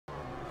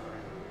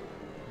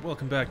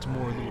Welcome back to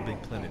more Little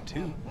Big Planet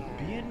 2.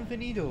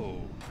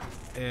 Bienvenido.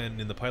 And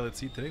in the pilot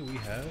seat today we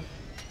have...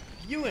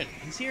 Ewan,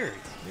 he's here.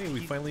 Hey, we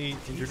finally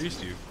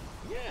introduced you.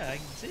 Yeah, I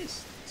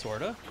exist,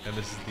 sorta. And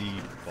this is the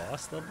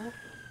boss level?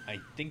 I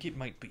think it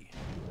might be.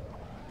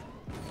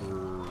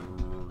 For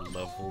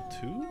level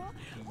 2?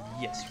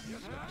 Yes.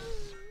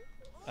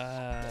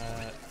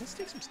 Let's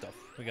take some stuff.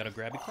 We got a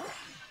grabby claw.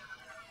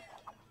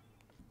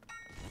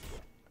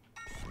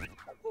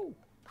 Ooh.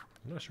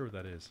 I'm not sure what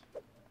that is.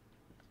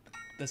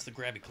 That's the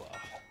grabby claw.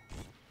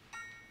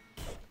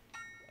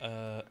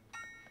 I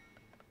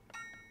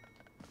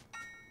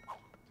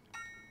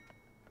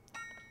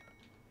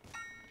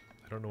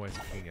don't know why it's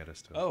looking at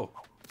us, though. Oh.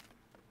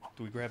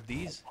 Do we grab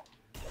these?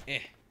 Eh.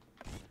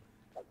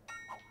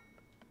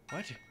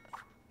 What?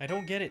 I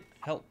don't get it.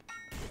 Help.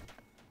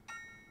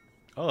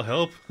 I'll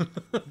help.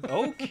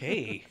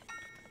 Okay.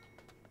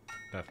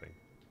 Nothing.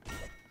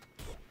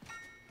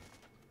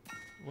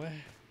 What?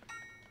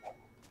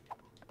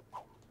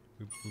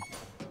 Oop, oop.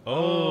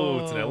 Oh,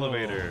 it's an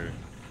elevator.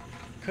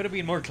 Could have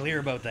been more clear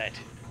about that.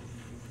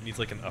 It needs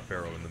like an up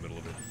arrow in the middle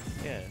of it.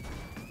 Yeah.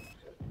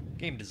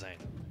 Game design.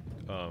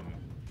 Spider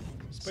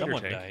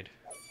Someone tank. died.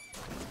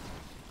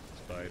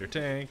 Spider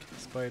tank.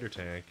 Spider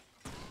tank.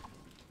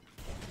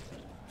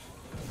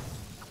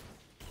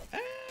 Ah!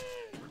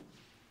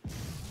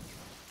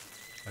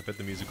 I bet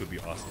the music would be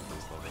awesome for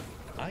this level.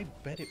 I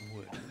bet it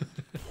would. Oh,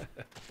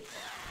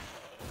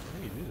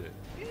 you did it.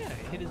 Yeah, I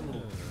hit his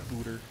little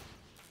booter.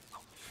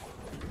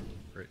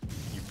 Right.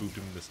 You booped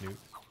him in the snoot.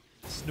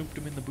 Snooped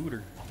him in the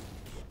booter.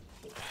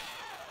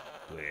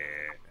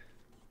 Bleh.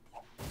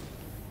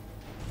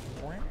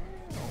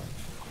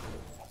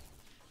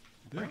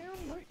 Brown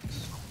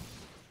lights.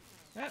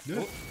 Ah, Yeah.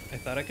 oh, I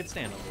thought I could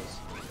stand on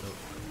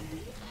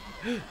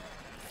those.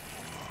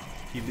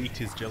 He leaked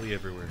his jelly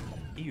everywhere.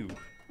 Ew.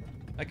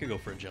 I could go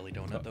for a jelly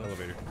donut, though.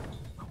 Elevator.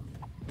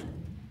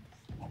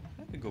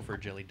 I could go for a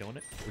jelly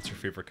donut. What's your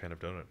favorite kind of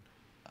donut?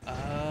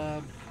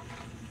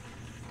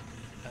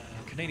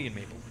 Canadian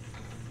maple.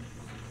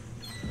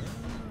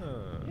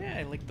 Ah. Yeah,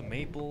 I like the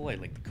maple. I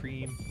like the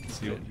cream. It's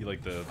So good. you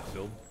like the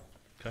filled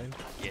kind?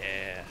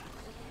 Yeah.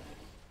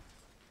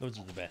 Those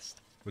are the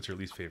best. What's your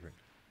least favorite?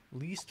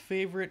 Least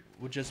favorite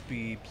would just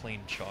be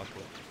plain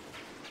chocolate.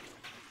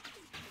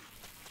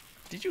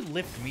 Did you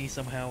lift me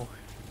somehow?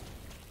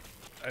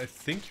 I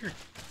think you're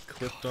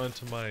clipped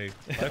onto my...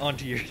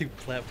 Onto your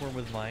platform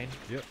with mine?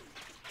 Yep.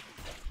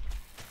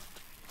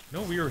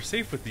 No, we are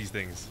safe with these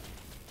things.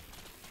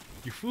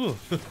 You fool.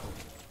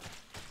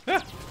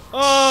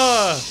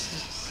 Ah!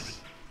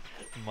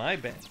 My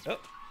bad. Oh.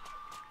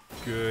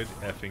 Good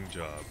effing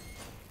job.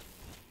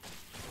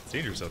 It's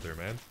dangerous out there,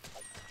 man.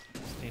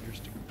 It's dangerous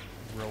to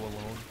row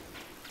alone.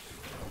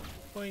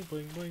 Boing,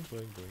 boing, boing,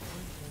 boing, boing, boing,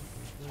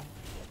 boing.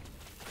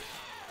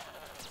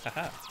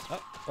 Haha.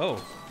 Oh.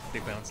 Oh. They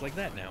bounce like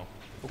that now.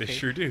 Okay. They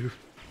sure do.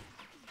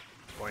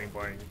 Boing,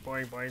 boing,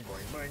 boing, boing,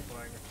 boing, boing,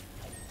 boing.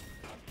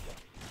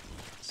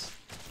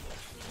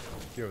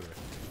 Get over there.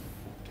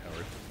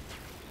 Coward.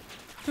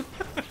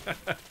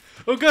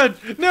 Oh god,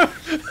 no!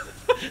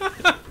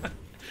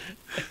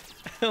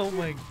 Oh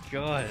my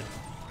god.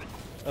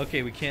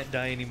 Okay, we can't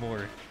die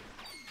anymore.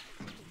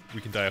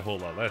 We can die a whole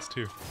lot less,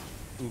 too.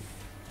 Oof.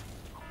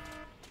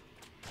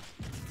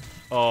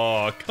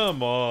 Oh,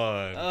 come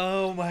on!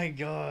 Oh my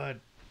god.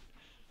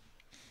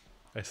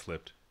 I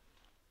slipped.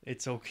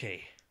 It's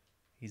okay.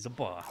 He's a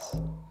boss.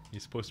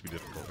 He's supposed to be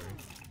difficult, right?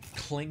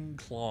 Kling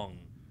Klong.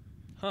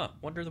 Huh,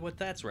 wonder what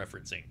that's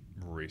referencing.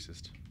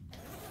 Racist.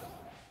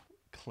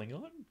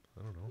 Klingon?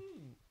 I don't know.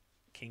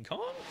 King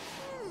Kong?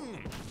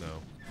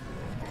 No.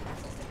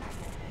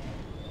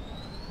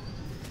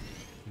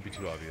 It'd be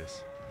too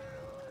obvious.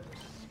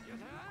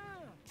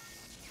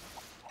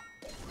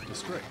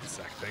 Destroy the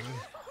sack thing.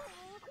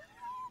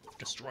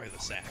 Destroy the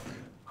sack.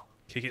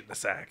 Kick it in the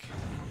sack.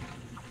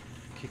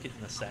 Kick it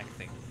in the sack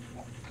thing.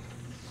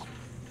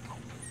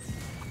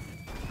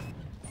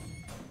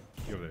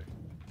 Get over there.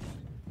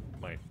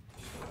 Mine.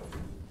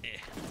 Eh.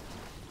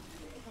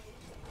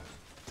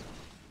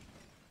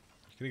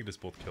 You can get us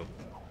both killed.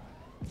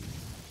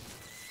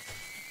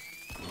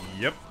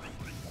 Yep.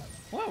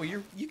 Wow,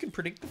 you can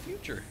predict the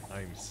future.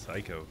 I'm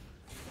psycho.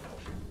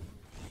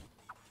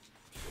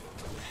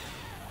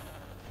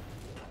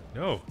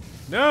 No.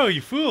 No, you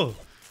fool!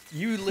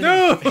 You live.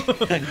 No!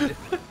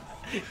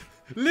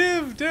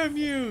 Live, damn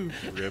you!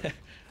 Rip.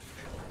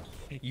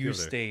 You Go there.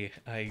 stay,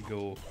 I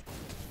go.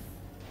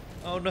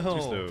 Oh no.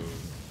 Too slow.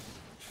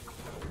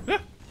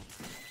 Ah!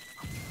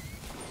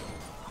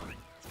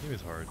 This game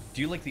is hard.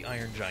 Do you like the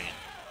Iron Giant?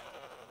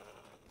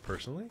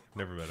 Personally,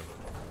 never met him.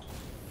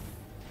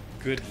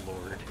 Good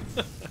lord.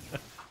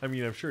 I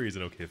mean, I'm sure he's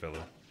an okay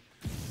fellow.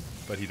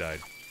 But he died,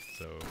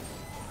 so...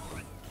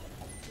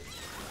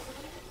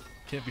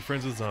 Can't be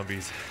friends with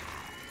zombies.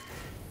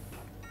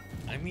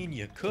 I mean,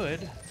 you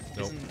could.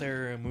 Nope. Isn't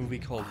there a movie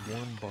called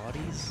Warm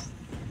Bodies?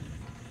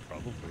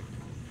 Probably.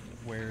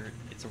 Where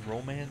it's a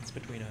romance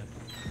between a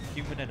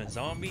human and a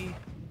zombie?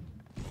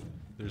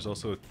 There's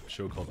also a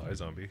show called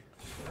iZombie,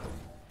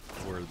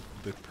 where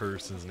the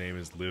person's name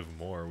is Liv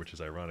Moore, which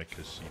is ironic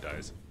because she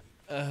dies.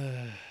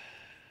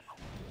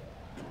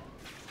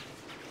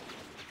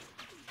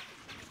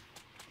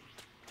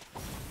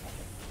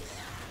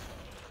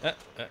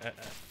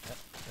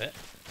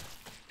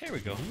 There we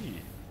go.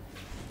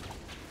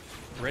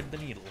 Thread the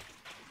needle.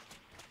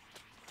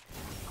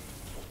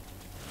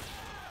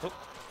 Oh.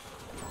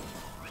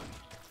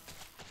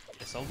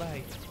 Guess I'll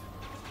die.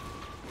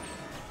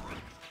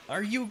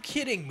 Are you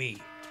kidding me?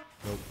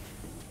 Nope.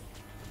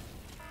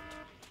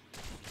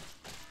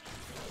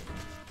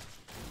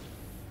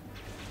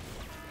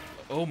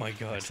 Oh my I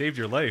god. saved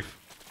your life.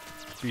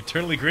 Be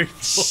eternally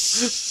grateful.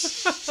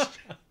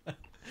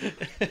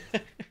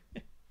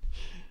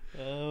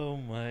 Oh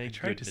my I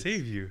tried to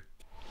save you.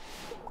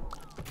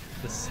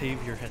 The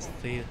savior has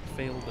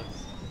failed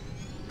us.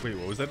 Wait,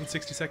 what was that in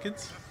 60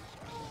 seconds?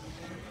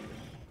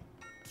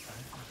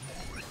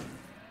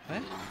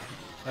 What?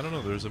 I don't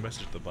know. There's a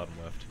message at the bottom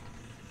left.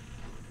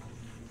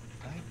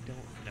 I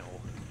don't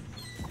know.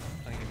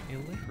 I am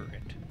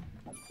illiterate.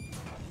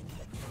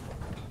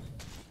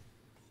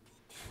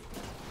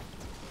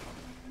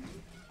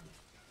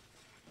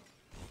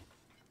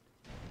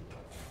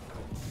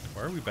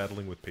 Why are we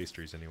battling with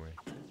pastries anyway?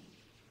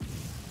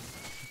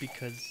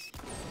 Because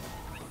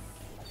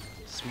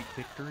sweet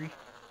victory.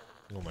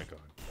 Oh my god.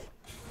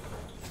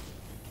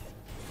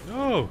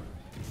 No!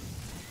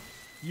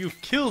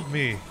 You've killed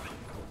me!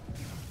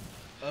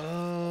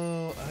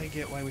 Oh, I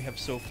get why we have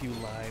so few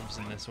lives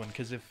in this one.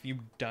 Because if you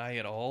die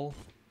at all,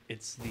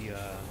 it's the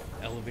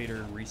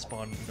elevator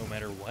respawn no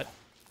matter what.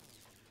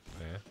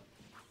 Yeah.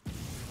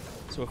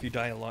 So if you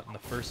die a lot in the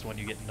first one,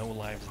 you get no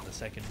lives in the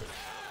second.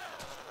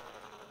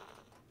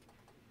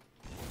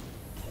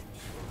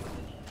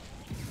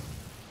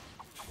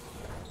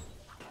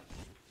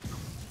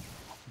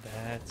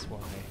 That's why.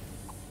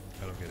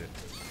 I don't get it.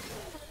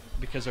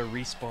 Because our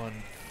respawn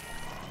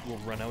will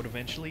run out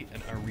eventually,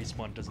 and our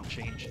respawn doesn't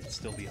change. It's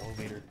still the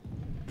elevator.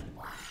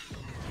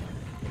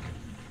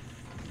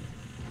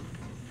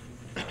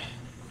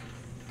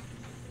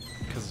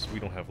 Because we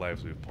don't have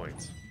lives, we have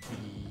points.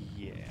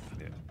 Yeah.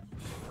 Yeah.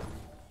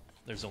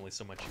 There's only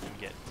so much you can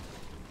get.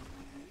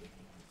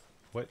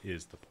 What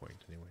is the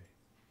point anyway?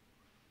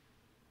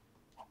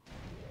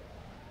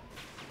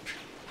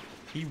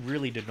 He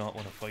really did not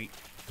want to fight.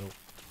 Nope.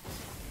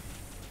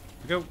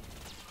 Go!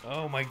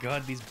 Oh my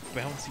god, these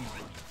bouncy...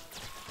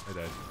 I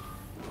died.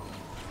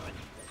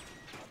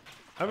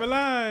 I'm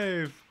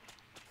alive!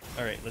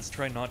 Alright, let's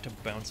try not to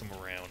bounce them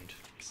around,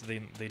 because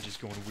they just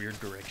go in weird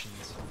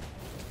directions.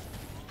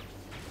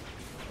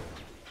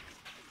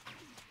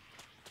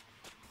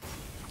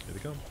 Here they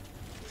come.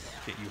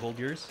 Okay, you hold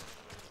yours.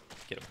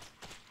 Get them.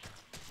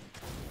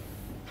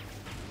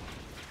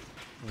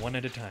 One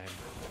at a time.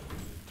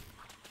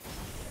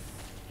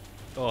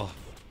 Oh.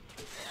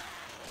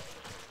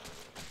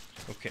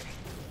 Okay.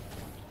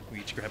 We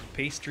each grab a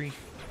pastry.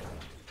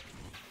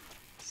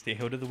 Stay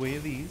out of the way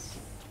of these.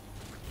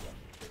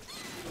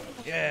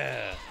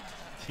 Yeah!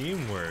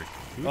 Teamwork.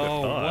 Who'd Oh, have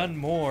thought? one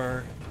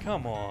more.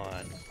 Come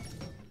on.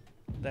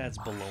 That's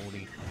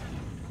baloney.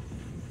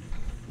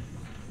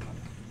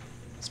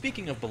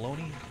 Speaking of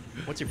baloney,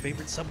 what's your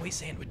favorite Subway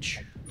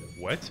sandwich?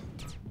 What?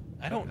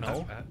 I don't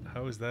know.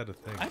 How is that a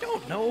thing? I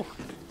don't know.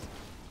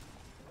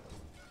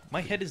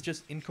 My head is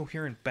just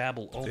incoherent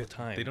babble all the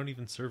time. They don't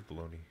even serve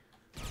bologna.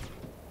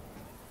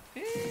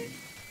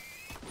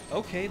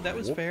 Okay, that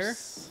was fair.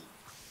 Whoops.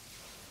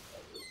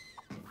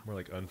 More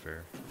like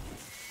unfair.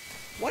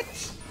 What?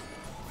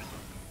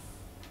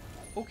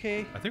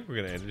 Okay. I think we're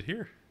gonna end it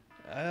here.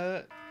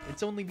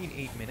 It's only been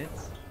 8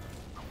 minutes.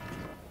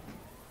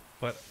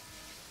 But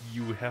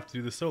you have to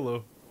do the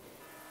solo.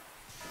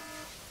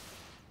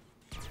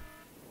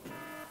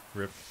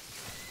 Rip.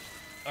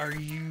 Are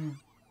you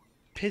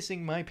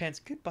pissing my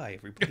pants? Goodbye,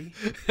 everybody.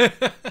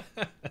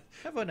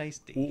 Have a nice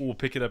day. We'll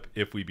pick it up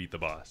if we beat the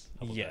boss.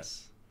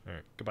 Yes. All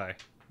right. Goodbye.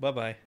 Bye-bye.